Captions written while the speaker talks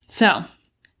So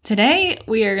today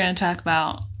we are going to talk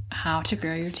about how to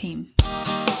grow your team.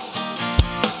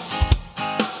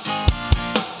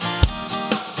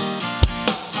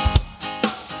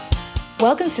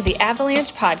 Welcome to the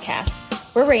Avalanche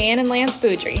Podcast. We're Rayanne and Lance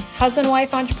Boudry,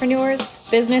 husband-wife entrepreneurs,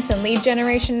 business and lead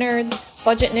generation nerds,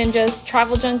 budget ninjas,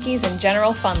 travel junkies, and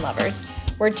general fun lovers.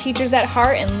 We're teachers at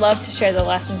heart and love to share the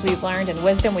lessons we've learned and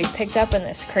wisdom we've picked up in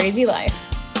this crazy life.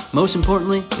 Most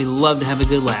importantly, we love to have a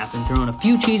good laugh and throw in a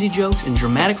few cheesy jokes and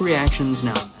dramatic reactions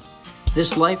now and then.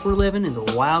 This life we're living is a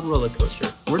wild roller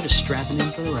coaster. We're just strapping in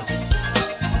for the ride.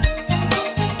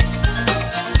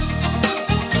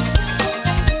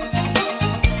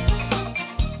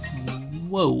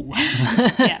 Whoa.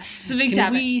 Yeah, it's a big topic.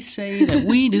 Can we say that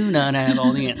we do not have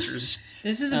all the answers?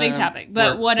 This is a big topic,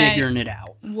 but we're figuring it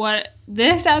out. What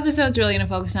this episode's really going to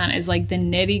focus on is like the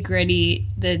nitty gritty,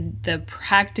 the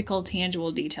practical,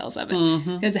 tangible details of it.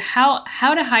 Because how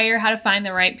to hire, how to find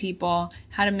the right people,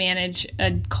 how to manage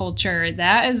a culture,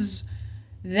 that is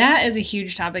a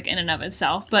huge topic in and of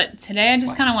itself. But today I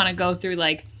just kind of want to go through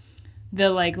like the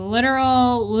like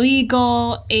literal,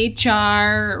 legal,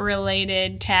 HR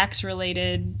related, tax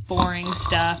related, boring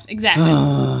stuff. Exactly.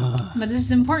 But this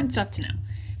is important stuff to know.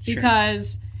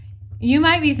 Because you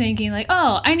might be thinking like,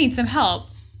 oh, I need some help.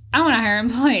 I want to hire an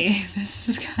employee. This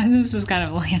is kind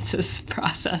of Lance's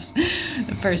process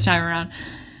the first time around.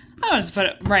 I just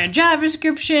write a job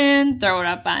description, throw it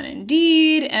up on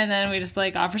Indeed, and then we just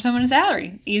like offer someone a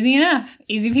salary. Easy enough.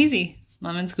 Easy peasy.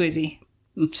 Lemon squeezy.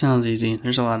 Sounds easy.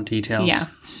 There's a lot of details. Yeah.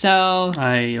 So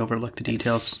I overlook the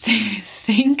details.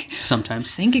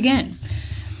 Sometimes. Think again.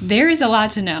 There is a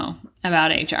lot to know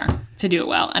about HR to do it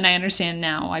well. And I understand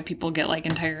now why people get like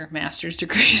entire master's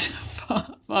degrees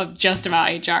of just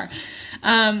about HR.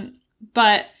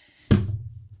 But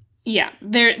yeah,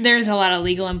 there's a lot of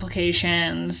legal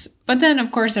implications. But then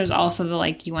of course there's also the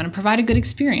like, you want to provide a good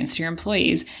experience to your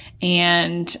employees,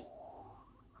 and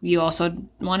you also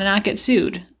want to not get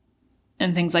sued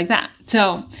and things like that.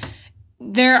 So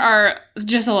there are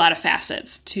just a lot of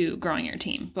facets to growing your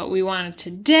team. But we want to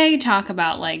today talk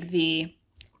about like the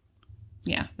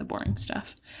boring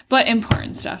stuff, but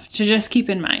important stuff to just keep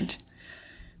in mind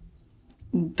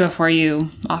before you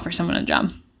offer someone a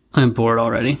job. I'm bored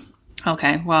already.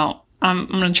 Okay, well, I'm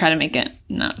going to try to make it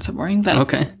not so boring, but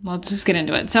okay. Let's just get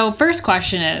into it. So first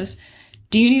question is,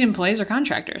 do you need employees or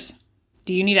contractors?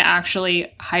 Do you need to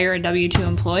actually hire a W-2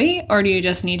 employee, or do you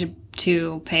just need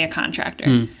to pay a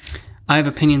contractor? I have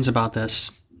opinions about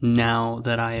this now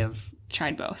that I have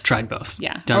tried both.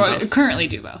 Yeah. Done both. Currently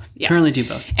do both. Yeah. Currently do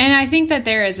both. And I think that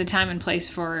there is a time and place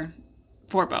for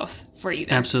both, for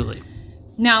either. Absolutely.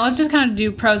 Now, let's just kind of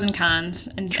do pros and cons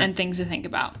and things to think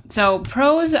about. So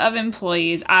pros of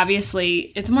employees,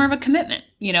 obviously, it's more of a commitment.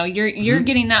 You know, you're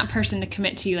getting that person to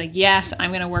commit to you like, yes,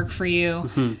 I'm going to work for you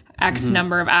X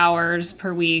number of hours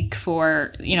per week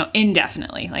for,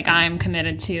 indefinitely. Like I'm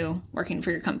committed to working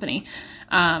for your company.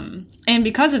 And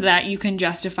because of that, you can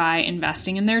justify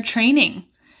investing in their training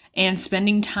and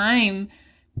spending time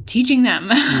teaching them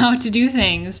how to do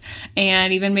things,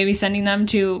 and even maybe sending them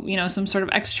to, some sort of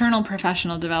external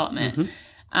professional development.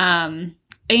 And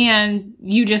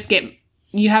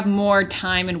you have more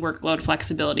time and workload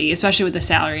flexibility, especially with a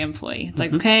salary employee. It's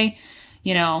like, okay,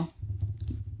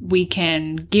 we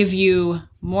can give you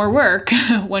more work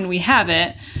when we have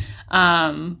it,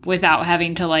 without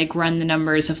having to like run the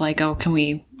numbers of like, oh, can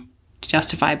we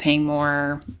justify paying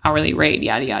more hourly rate,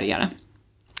 yada, yada, yada.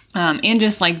 And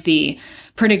just like the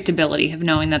predictability of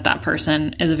knowing that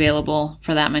person is available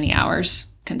for that many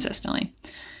hours consistently.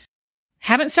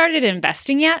 Haven't started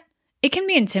investing yet? It can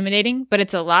be intimidating, but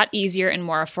it's a lot easier and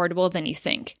more affordable than you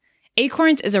think.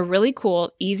 Acorns is a really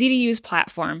cool, easy-to-use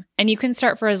platform, and you can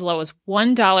start for as low as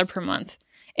 $1 per month.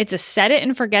 It's a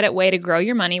set-it-and-forget-it way to grow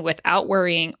your money without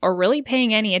worrying or really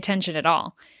paying any attention at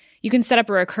all. You can set up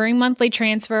a recurring monthly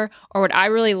transfer, or what I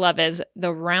really love is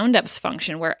the roundups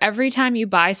function, where every time you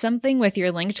buy something with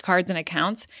your linked cards and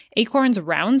accounts, Acorns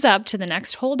rounds up to the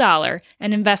next whole dollar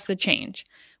and invests the change.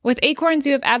 With Acorns,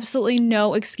 you have absolutely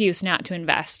no excuse not to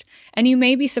invest, and you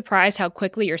may be surprised how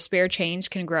quickly your spare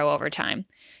change can grow over time.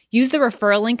 Use the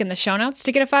referral link in the show notes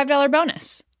to get a $5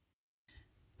 bonus.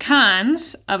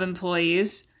 Cons of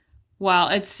employees, well,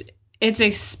 it's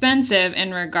expensive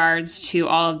in regards to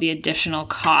all of the additional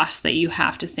costs that you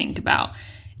have to think about.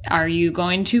 Are you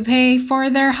going to pay for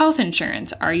their health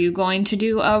insurance? Are you going to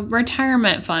do a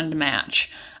retirement fund match?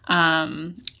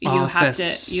 You have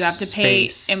to pay,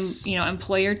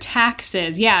 employer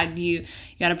taxes. Yeah, you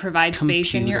got to provide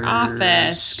space in your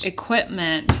office,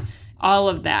 equipment, all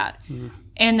of that.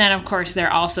 And then, of course,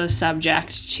 they're also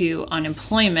subject to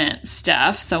unemployment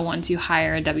stuff. So once you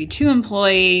hire a W-2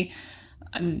 employee,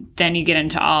 then you get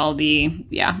into all the,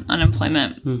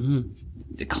 unemployment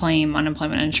claim,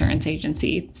 unemployment insurance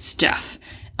agency stuff,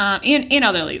 and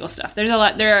other legal stuff.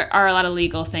 There are a lot of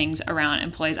legal things around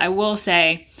employees. I will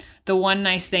say the one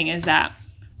nice thing is that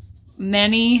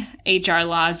many HR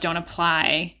laws don't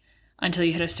apply until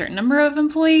you hit a certain number of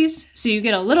employees. So you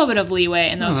get a little bit of leeway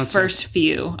in those first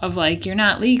few of like, you're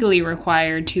not legally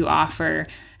required to offer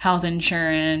health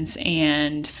insurance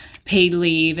and paid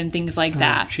leave and things like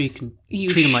that. So you can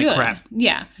treat them like crap.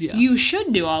 Yeah. You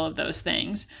should do all of those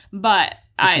things. But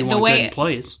if you want good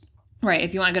employees. Right,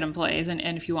 if you want good employees and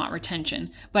if you want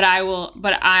retention. But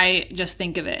I just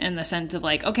think of it in the sense of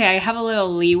like, okay, I have a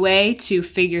little leeway to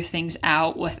figure things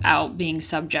out without being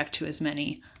subject to as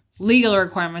many legal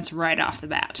requirements right off the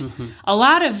bat. A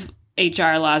lot of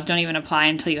HR laws don't even apply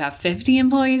until you have 50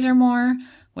 employees or more,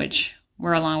 which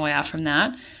we're a long way off from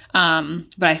that.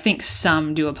 But I think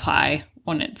some do apply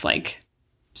when it's like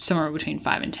somewhere between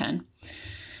 5 and 10.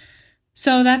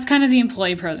 So that's kind of the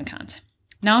employee pros and cons.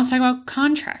 Now let's talk about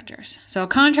contractors. So a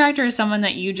contractor is someone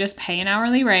that you just pay an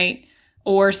hourly rate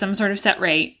or some sort of set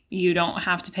rate. You don't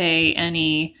have to pay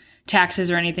any taxes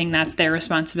or anything. That's their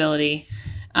responsibility.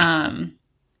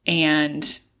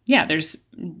 And yeah, there's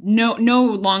no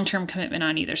long-term commitment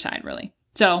on either side, really.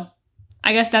 So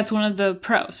I guess that's one of the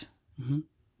pros.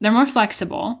 They're more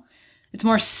flexible. It's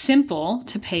more simple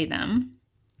to pay them.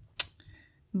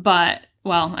 But,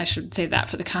 well, I should save that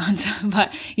for the cons.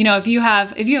 But, if you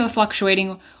have a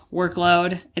fluctuating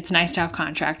workload, it's nice to have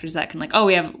contractors that can like, oh,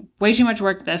 we have way too much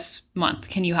work this month.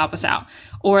 Can you help us out?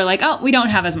 Or like, oh, we don't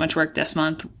have as much work this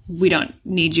month. We don't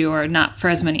need you or not for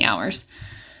as many hours.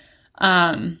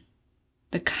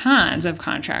 The cons of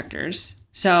contractors.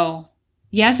 So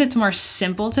yes, it's more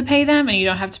simple to pay them and you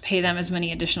don't have to pay them as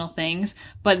many additional things,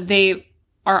 but they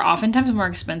are oftentimes more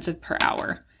expensive per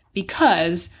hour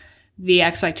because the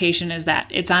expectation is that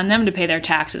it's on them to pay their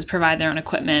taxes, provide their own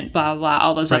equipment, blah, blah, blah,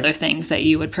 all those other things that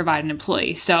you would provide an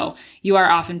employee. So you are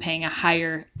often paying a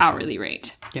higher hourly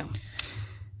rate. Yeah.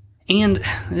 And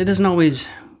it doesn't always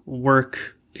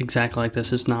work exactly like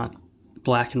this. It's not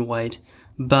black and white,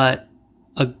 but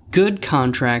a good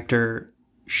contractor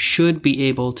should be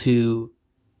able to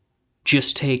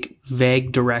just take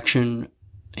vague direction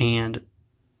and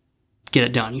get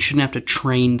it done. You shouldn't have to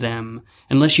train them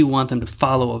unless you want them to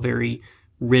follow a very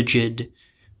rigid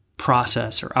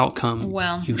process or outcome.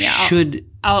 Well, you should.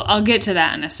 I'll get to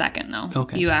that in a second, though.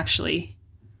 Okay. You actually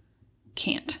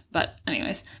can't. But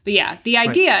anyways. But yeah, the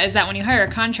idea is that when you hire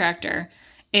a contractor,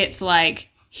 it's like,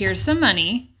 here's some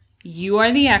money. You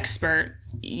are the expert.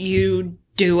 You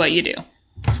do what you do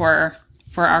for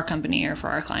our company or for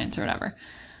our clients or whatever.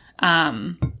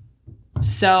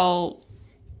 So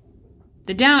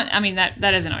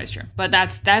that isn't always true, but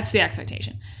that's the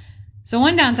expectation. So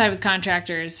one downside with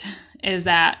contractors is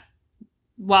that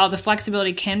while the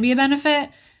flexibility can be a benefit,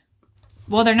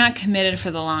 well, they're not committed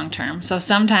for the long term. So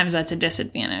sometimes that's a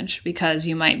disadvantage because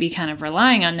you might be kind of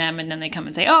relying on them and then they come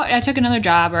and say, oh, I took another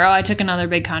job or, oh, I took another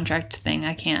big contract thing.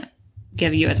 I can't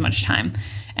give you as much time.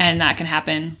 And that can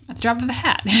happen at the drop of a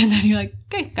hat. And then you're like,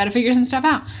 okay, got to figure some stuff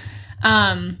out.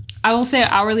 I will say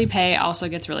hourly pay also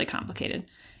gets really complicated.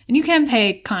 And you can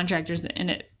pay contractors in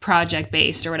it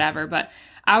project-based or whatever, but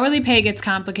hourly pay gets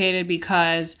complicated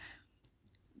because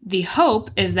the hope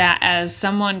is that as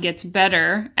someone gets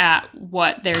better at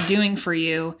what they're doing for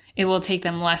you, it will take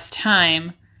them less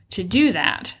time to do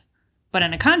that. But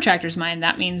in a contractor's mind,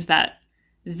 that means that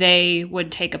they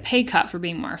would take a pay cut for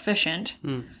being more efficient.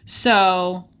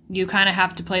 So you kind of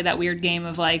have to play that weird game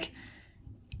of like,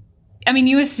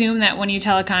 you assume that when you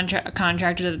tell a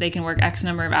contractor that they can work X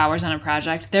number of hours on a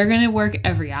project, they're going to work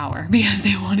every hour because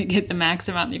they want to get the max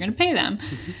amount you're going to pay them.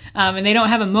 And they don't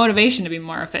have a motivation to be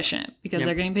more efficient because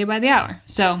they're getting paid by the hour.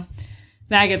 So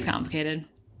that gets complicated.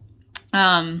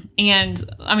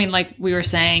 Like we were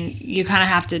saying, you kind of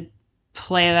have to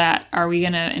play that. Are we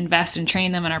going to invest and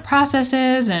train them in our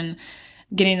processes and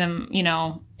getting them,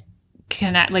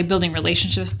 building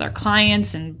relationships with our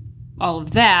clients and all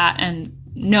of that, and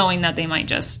knowing that they might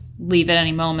just leave at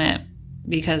any moment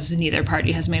because neither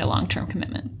party has made a long-term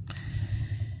commitment.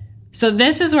 So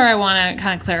this is where I want to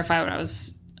kind of clarify what I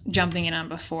was jumping in on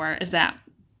before, is that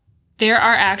there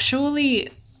are actually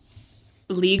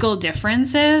legal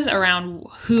differences around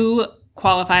who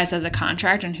qualifies as a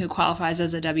contract and who qualifies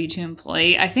as a W-2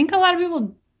 employee. I think a lot of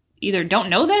people either don't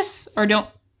know this or don't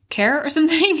care or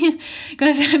something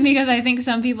because I think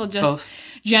some people just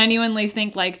genuinely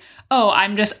think like, oh,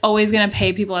 I'm just always going to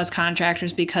pay people as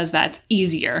contractors because that's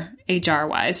easier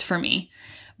HR-wise for me.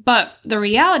 But the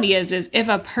reality is if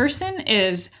a person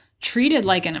is treated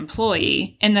like an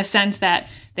employee in the sense that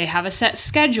they have a set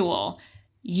schedule,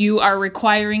 you are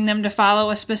requiring them to follow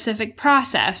a specific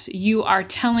process, you are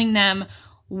telling them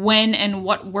when and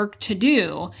what work to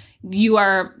do, you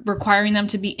are requiring them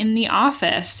to be in the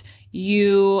office,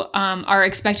 you are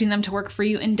expecting them to work for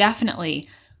you indefinitely,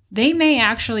 they may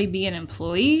actually be an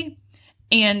employee,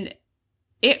 and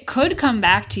it could come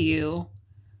back to you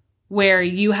where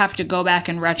you have to go back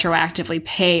and retroactively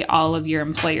pay all of your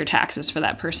employer taxes for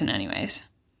that person anyways.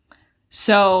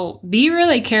 So be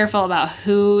really careful about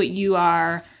who you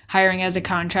are hiring as a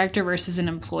contractor versus an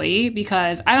employee,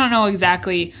 because I don't know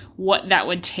exactly what that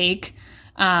would take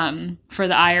for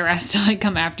the IRS to like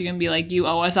come after you and be like, you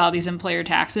owe us all these employer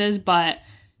taxes, but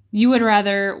you would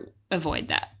rather avoid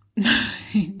that.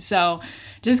 So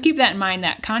just keep that in mind,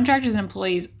 that contractors and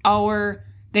employees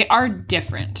they are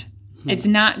different. It's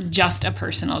not just a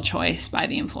personal choice by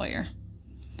the employer.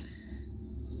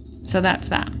 So that's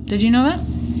that. Did you know that?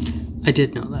 I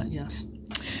did know that, yes.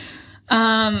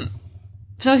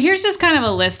 So here's just kind of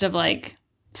a list of like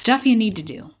stuff you need to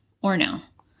do or know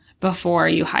before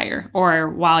you hire or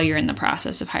while you're in the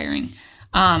process of hiring.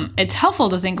 It's helpful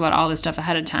to think about all this stuff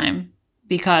ahead of time,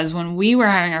 because when we were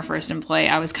hiring our first employee,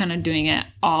 I was kind of doing it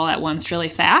all at once really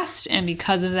fast. And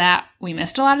because of that, we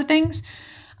missed a lot of things.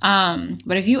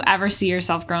 But if you ever see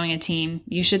yourself growing a team,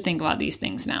 you should think about these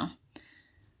things now.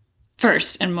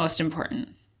 First and most important,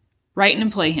 write an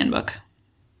employee handbook.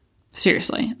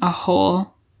 Seriously, a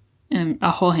whole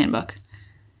handbook.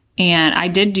 And I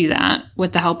did do that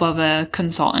with the help of a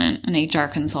consultant, an HR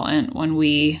consultant, when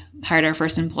we hired our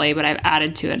first employee, but I've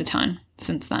added to it a ton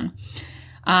since then.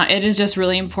 It is just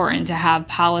really important to have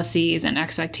policies and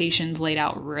expectations laid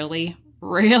out really,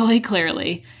 really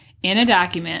clearly in a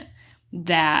document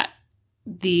that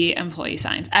the employee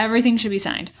signs. Everything should be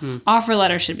signed. Offer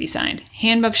letter should be signed.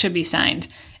 Handbook should be signed.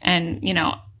 And,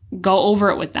 go over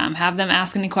it with them. Have them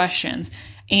ask any questions.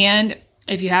 And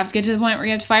if you have to get to the point where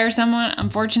you have to fire someone,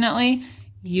 unfortunately,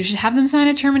 you should have them sign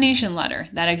a termination letter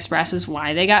that expresses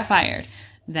why they got fired.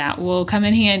 That will come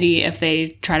in handy if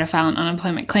they try to file an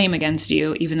unemployment claim against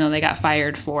you, even though they got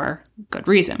fired for good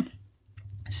reason.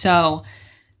 So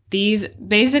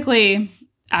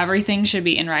everything should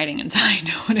be in writing and signed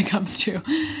when it comes to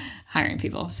hiring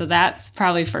people. So that's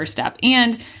probably first step.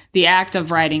 And the act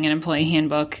of writing an employee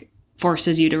handbook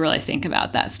forces you to really think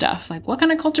about that stuff. Like, what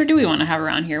kind of culture do we want to have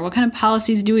around here? What kind of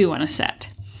policies do we want to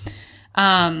set?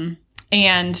 And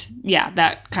yeah,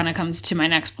 that kind of comes to my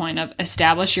next point of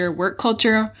establish your work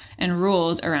culture and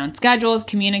rules around schedules,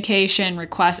 communication,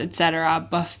 requests, etc.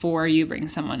 before you bring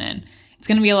someone in. It's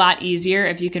going to be a lot easier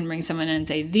if you can bring someone in and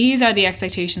say, these are the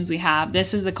expectations we have.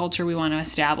 This is the culture we want to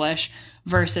establish,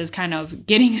 versus kind of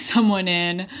getting someone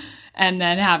in and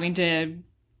then having to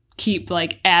keep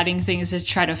like adding things to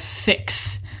try to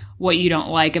fix what you don't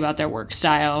like about their work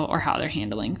style or how they're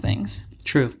handling things.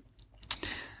 True.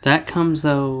 That comes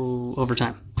though over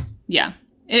time. Yeah.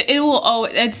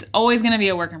 It's always going to be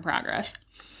a work in progress.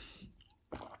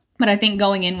 But I think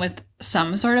going in with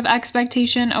some sort of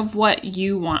expectation of what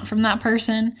you want from that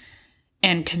person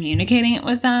and communicating it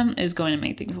with them is going to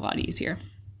make things a lot easier.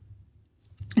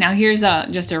 Now, here's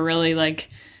just a really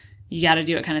you got to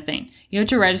do it kind of thing. You have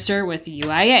to register with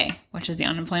UIA, which is the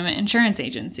Unemployment Insurance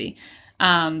Agency.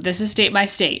 This is state by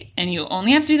state, and you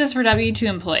only have to do this for W-2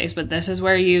 employees, but this is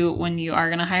where when you are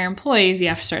going to hire employees, you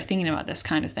have to start thinking about this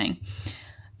kind of thing.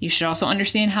 You should also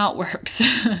understand how it works.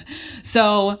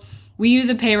 So we use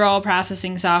a payroll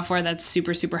processing software that's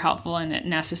super, super helpful and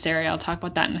necessary. I'll talk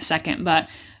about that in a second.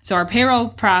 So our payroll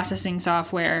processing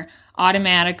software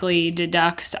automatically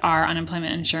deducts our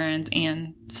unemployment insurance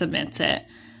and submits it.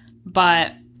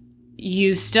 But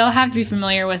you still have to be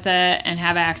familiar with it and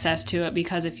have access to it,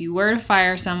 because if you were to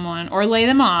fire someone or lay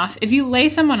them off, if you lay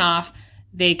someone off,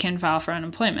 they can file for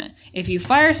unemployment. If you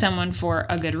fire someone for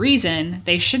a good reason,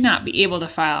 they should not be able to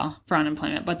file for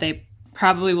unemployment, but they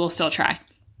probably will still try.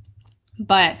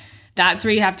 But that's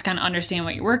where you have to kind of understand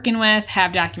what you're working with,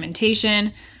 have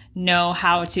documentation, know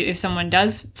how to, if someone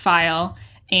does file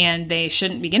and they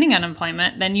shouldn't be getting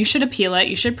unemployment, then you should appeal it,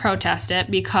 you should protest it,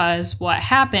 because what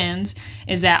happens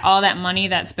is that all that money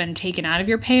that's been taken out of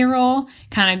your payroll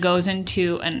kind of goes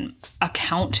into an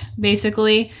account,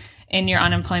 basically, in your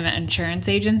unemployment insurance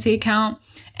agency account.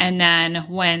 And then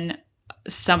when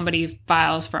somebody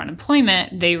files for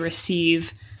unemployment, they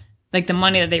receive, the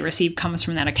money that they receive comes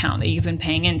from that account that you've been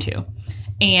paying into.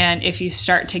 And if you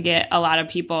start to get a lot of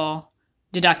people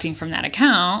deducting from that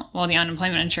account, well, the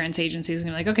unemployment insurance agency is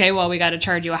going to be like, okay, well, we got to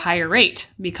charge you a higher rate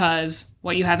because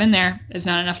what you have in there is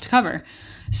not enough to cover.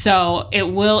 So it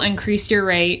will increase your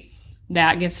rate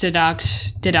that gets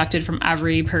deducted from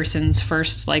every person's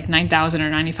first like $9,000 or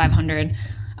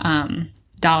 $9,500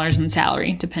 dollars in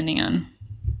salary, depending on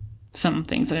some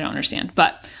things that I don't understand.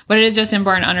 But it is just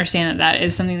important to understand that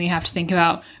is something that you have to think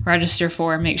about, register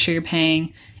for, make sure you're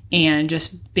paying, and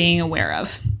just being aware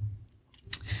of.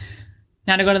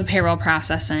 Now to go to the payroll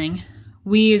processing,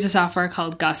 we use a software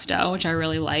called Gusto, which I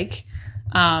really like.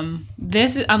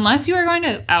 Unless you are going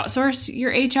to outsource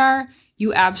your HR,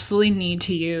 you absolutely need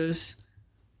to use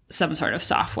some sort of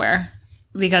software,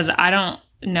 because I don't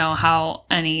know how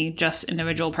any just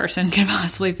individual person can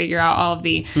possibly figure out all of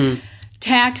the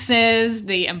taxes,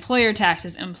 the employer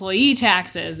taxes, employee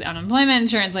taxes, unemployment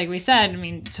insurance, like we said, I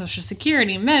mean, Social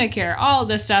Security, Medicare, all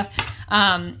this stuff,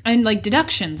 and like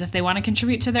deductions if they want to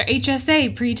contribute to their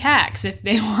HSA pre-tax, if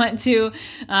they want to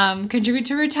contribute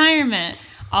to retirement,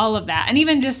 all of that. And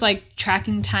even just like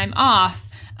tracking time off,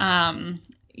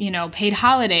 paid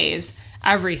holidays,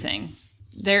 everything.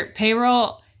 Their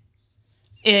payroll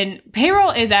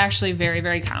is actually very,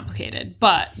 very complicated,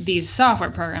 but these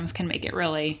software programs can make it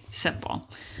really simple.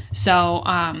 So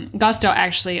Gusto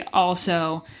actually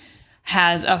also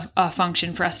has a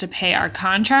function for us to pay our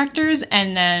contractors,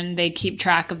 and then they keep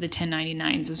track of the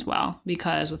 1099s as well,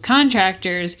 because with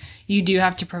contractors, you do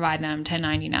have to provide them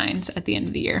 1099s at the end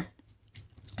of the year.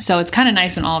 So it's kind of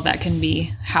nice when all of that can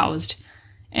be housed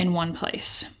in one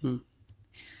place.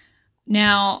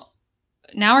 Now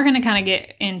we're going to kind of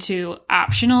get into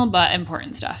optional but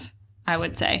important stuff, I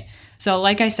would say. So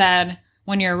like I said,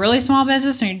 when you're a really small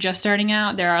business and you're just starting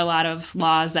out, there are a lot of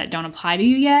laws that don't apply to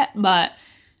you yet. But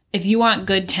if you want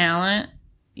good talent,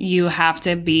 you have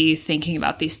to be thinking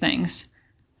about these things,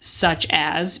 such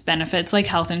as benefits like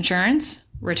health insurance,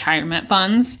 retirement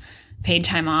funds, paid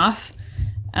time off.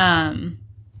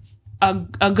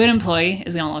 A good employee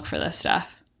is going to look for this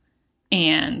stuff.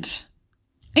 And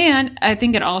I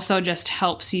think it also just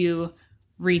helps you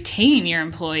retain your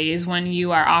employees when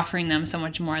you are offering them so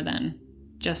much more than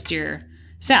just your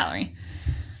salary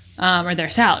or their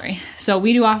salary. So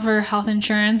we do offer health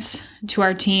insurance to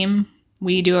our team.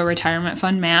 We do a retirement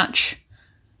fund match.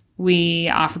 We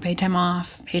offer paid time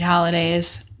off, paid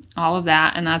holidays, all of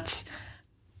that. And that's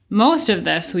most of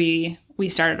this we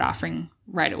started offering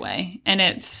right away. And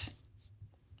it's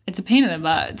a pain in the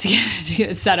butt to get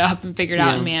it set up and figured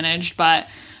out and managed, but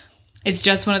it's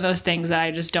just one of those things that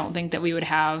I just don't think that we would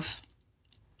have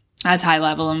as high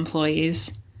level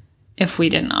employees if we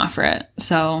didn't offer it.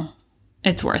 So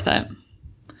it's worth it.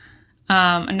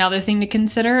 Another thing to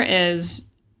consider is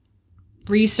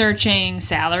researching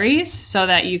salaries so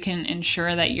that you can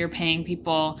ensure that you're paying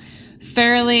people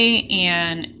fairly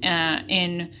and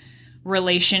in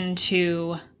relation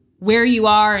to where you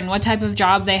are and what type of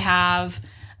job they have.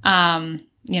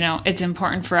 It's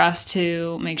important for us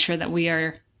to make sure that we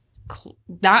are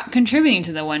not contributing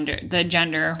to the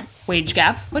gender wage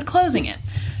gap, but closing it.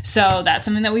 So that's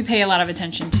something that we pay a lot of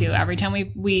attention to. Every time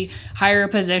we hire a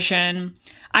position,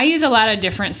 I use a lot of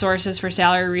different sources for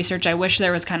salary research. I wish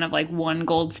there was kind of like one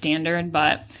gold standard,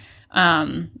 but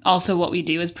also what we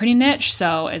do is pretty niche,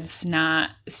 so it's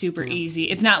not super easy.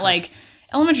 It's not like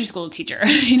elementary school teacher.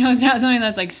 It's not something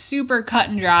that's like super cut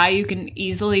and dry. You can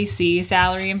easily see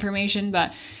salary information,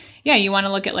 but yeah, you want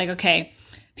to look at like, okay,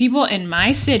 people in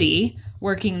my city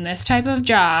working this type of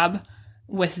job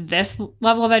with this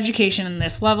level of education and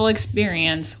this level of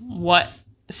experience, what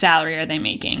salary are they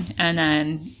making? And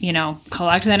then,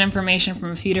 collect that information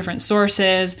from a few different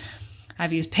sources.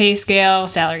 I've used PayScale,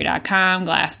 Salary.com,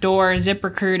 Glassdoor,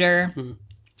 ZipRecruiter. Mm-hmm.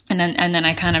 And then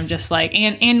I kind of just like,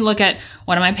 and look at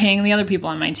what am I paying the other people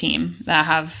on my team that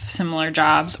have similar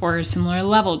jobs or similar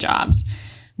level jobs,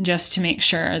 just to make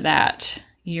sure that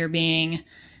you're being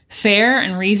fair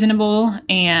and reasonable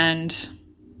and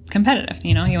competitive.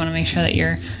 You want to make sure that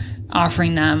you're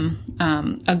offering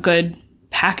them a good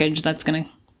package that's going to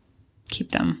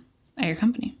keep them at your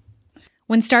company.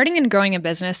 When starting and growing a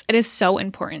business, it is so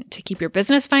important to keep your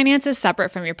business finances separate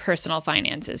from your personal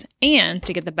finances and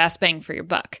to get the best bang for your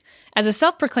buck. As a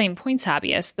self-proclaimed points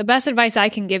hobbyist, the best advice I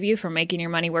can give you for making your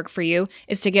money work for you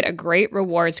is to get a great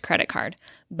rewards credit card.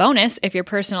 Bonus if your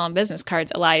personal and business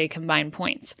cards allow you to combine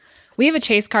points. We have a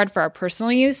Chase card for our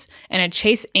personal use and a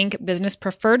Chase Ink Business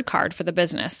Preferred card for the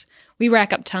business. We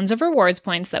rack up tons of rewards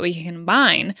points that we can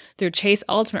combine through Chase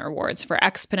Ultimate Rewards for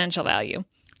exponential value.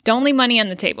 Don't leave money on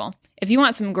the table. If you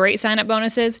want some great sign-up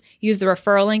bonuses, use the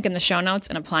referral link in the show notes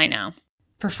and apply now.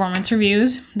 Performance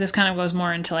reviews. This kind of goes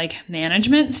more into like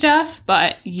management stuff,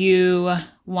 but you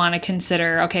want to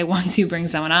consider, okay, once you bring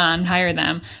someone on, hire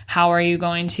them, how are you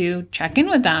going to check in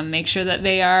with them? Make sure that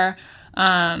they are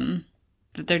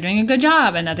that they're doing a good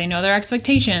job and that they know their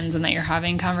expectations and that you're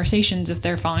having conversations if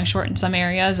they're falling short in some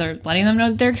areas or letting them know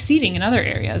that they're exceeding in other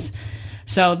areas.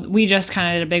 So we just kind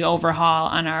of did a big overhaul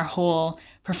on our whole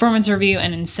performance review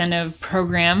and incentive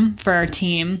program for our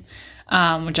team,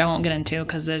 which I won't get into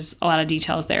because there's a lot of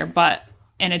details there.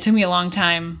 And it took me a long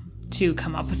time to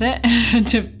come up with it,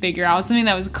 to figure out something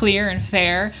that was clear and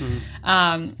fair.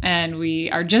 And we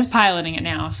are just piloting it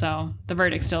now. So the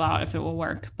verdict's still out if it will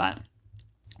work. But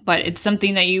it's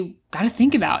something that you got to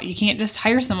think about. You can't just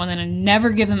hire someone and then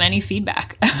never give them any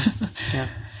feedback. Yeah.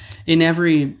 In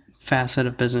every facet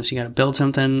of business, you got to build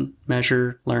something,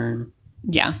 measure, learn,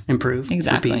 improve.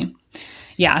 Exactly. Repeat.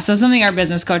 Yeah. So something our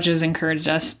business coaches encouraged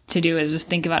us to do is just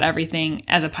think about everything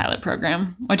as a pilot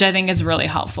program, which I think is really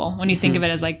helpful when you think of it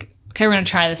as like, okay, we're going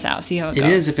to try this out, see how it goes.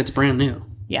 It is if it's brand new.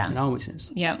 Yeah. It always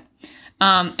is. Yeah.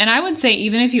 And I would say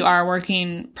even if you are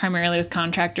working primarily with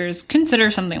contractors, consider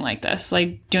something like this,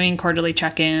 like doing quarterly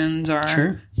check-ins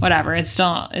or whatever. It's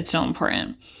still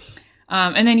important.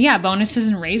 And then, bonuses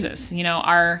and raises.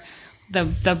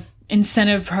 The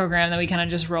incentive program that we kind of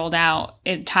just rolled out,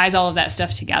 it ties all of that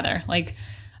stuff together. Like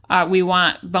we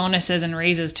want bonuses and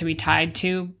raises to be tied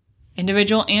to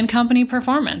individual and company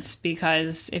performance,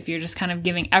 because if you're just kind of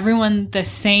giving everyone the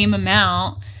same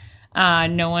amount,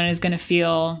 no one is going to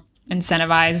feel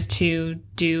incentivized to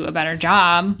do a better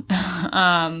job.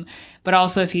 But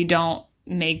also if you don't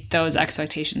make those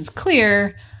expectations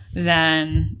clear,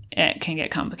 then it can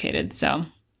get complicated. So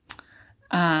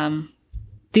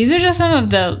these are just some of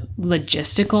the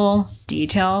logistical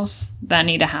details that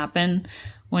need to happen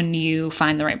when you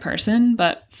find the right person,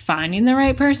 but finding the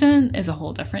right person is a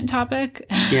whole different topic.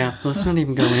 Yeah, let's not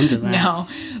even go into that. No,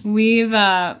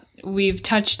 we've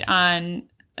touched on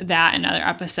that in other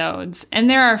episodes, and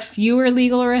there are fewer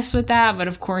legal risks with that, but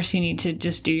of course you need to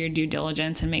just do your due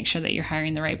diligence and make sure that you're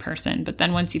hiring the right person. But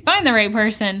then once you find the right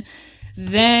person,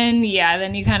 then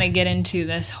you kind of get into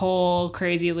this whole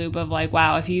crazy loop of like,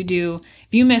 wow, if you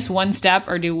miss one step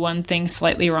or do one thing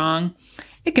slightly wrong,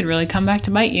 it could really come back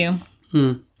to bite you.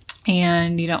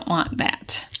 And you don't want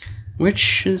that.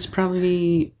 Which is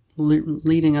probably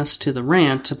leading us to the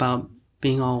rant about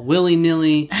being all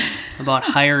willy-nilly about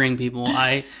hiring people.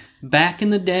 Back in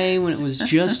the day when it was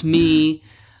just me,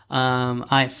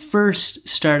 I first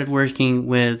started working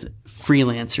with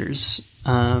freelancers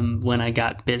when I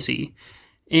got busy.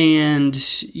 And,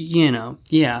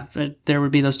 there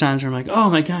would be those times where I'm like, oh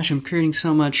my gosh, I'm creating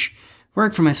so much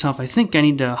work for myself. I think I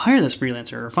need to hire this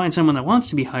freelancer or find someone that wants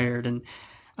to be hired. And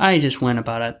I just went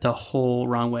about it the whole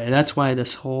wrong way. That's why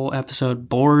this whole episode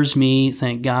bores me.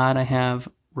 Thank God I have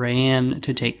Rayanne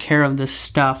to take care of this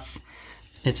stuff.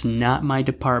 It's not my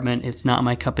department. It's not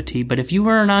my cup of tea. But if you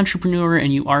are an entrepreneur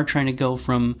and you are trying to go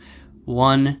from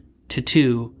 1 to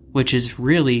 2, which is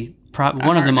really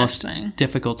one of the most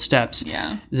difficult steps,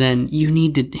 then you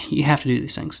have to do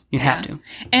these things. You have to.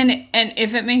 And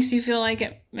if it makes you feel like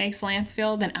it makes Lance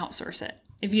feel, then outsource it.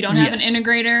 If you don't have an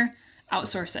integrator,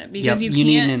 outsource it, because you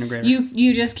need an integrator.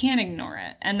 You just can't ignore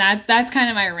it. And that's kind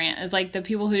of my rant, is like the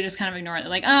people who just kind of ignore it. They're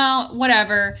like, oh,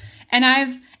 whatever. And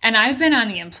I've been on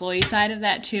the employee side of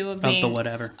that too, of the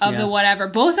whatever,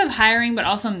 both of hiring but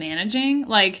also managing.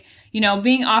 Like,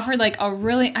 being offered like a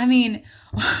really,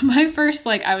 my first,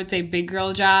 I would say big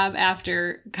girl job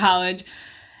after college,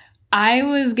 I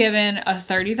was given a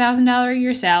 $30,000 a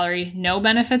year salary, no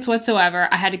benefits whatsoever.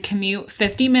 I had to commute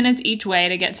 50 minutes each way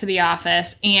to get to the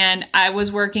office, and I was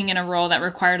working in a role that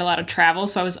required a lot of travel,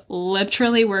 so I was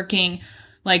literally working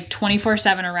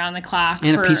 24/7 around the clock.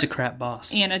 And a piece of crap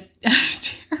boss. And a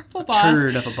terrible boss.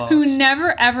 Turd of a boss. Who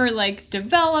never ever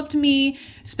developed me,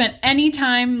 spent any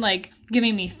time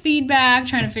giving me feedback,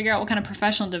 trying to figure out what kind of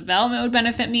professional development would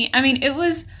benefit me. It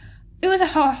was a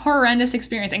horrendous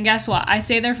experience. And guess what? I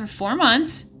stayed there for 4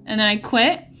 months and then I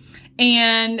quit.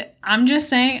 And I'm just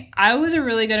saying, I was a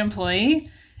really good employee,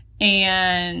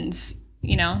 and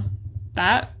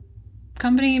that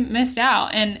company missed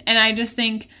out. And I just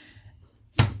think,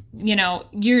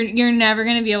 you're never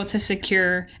going to be able to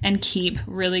secure and keep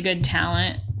really good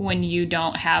talent when you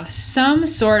don't have some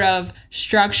sort of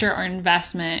structure or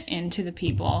investment into the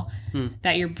people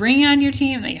that you're bringing on your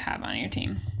team, that you have on your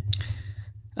team.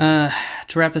 To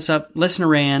wrap this up, listen to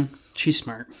Rayanne. She's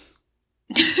smart.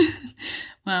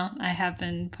 Well, I have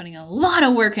been putting a lot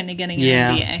of work into getting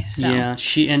an MBA. So. Yeah,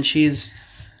 she's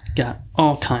got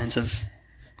all kinds of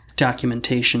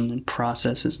documentation and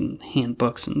processes and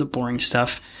handbooks and the boring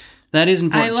stuff. That is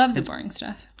important. I love the boring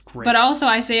stuff. Great. But also,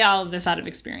 I say all of this out of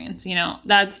experience.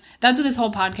 That's what this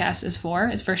whole podcast is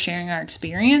for sharing our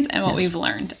experience and what we've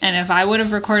learned. And if I would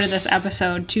have recorded this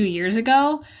episode 2 years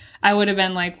ago, I would have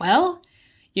been like, well,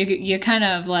 you kind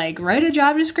of like write a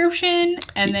job description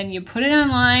and then you put it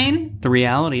online. The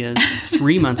reality is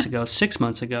 3 months ago, 6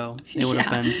 months ago, it would have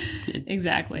been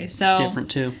exactly so different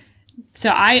too.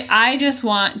 So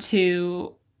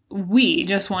we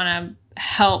just want to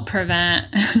help prevent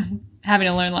having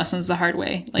to learn lessons the hard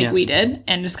way like we did,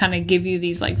 and just kind of give you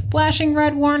these like flashing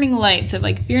red warning lights of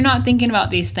like, if you're not thinking about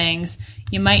these things,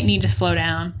 you might need to slow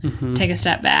down, take a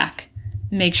step back,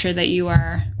 make sure that you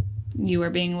are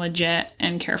being legit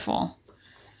and careful.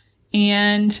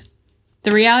 And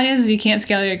the reality is you can't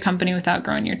scale your company without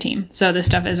growing your team. So this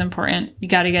stuff is important. You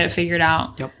got to get it figured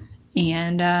out. Yep.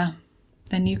 And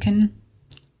then you can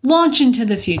launch into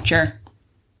the future.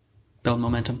 Build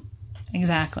momentum.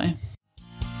 Exactly.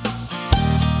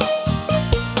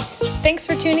 Thanks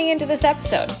for tuning into this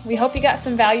episode. We hope you got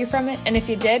some value from it, and if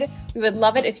you did, we would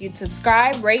love it if you'd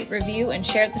subscribe, rate, review, and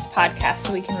share this podcast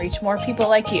so we can reach more people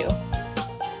like you.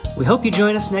 We hope you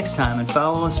join us next time and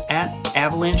follow us at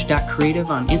avalanche.creative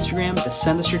on Instagram to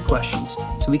send us your questions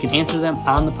so we can answer them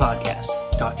on the podcast.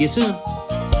 Talk to you soon.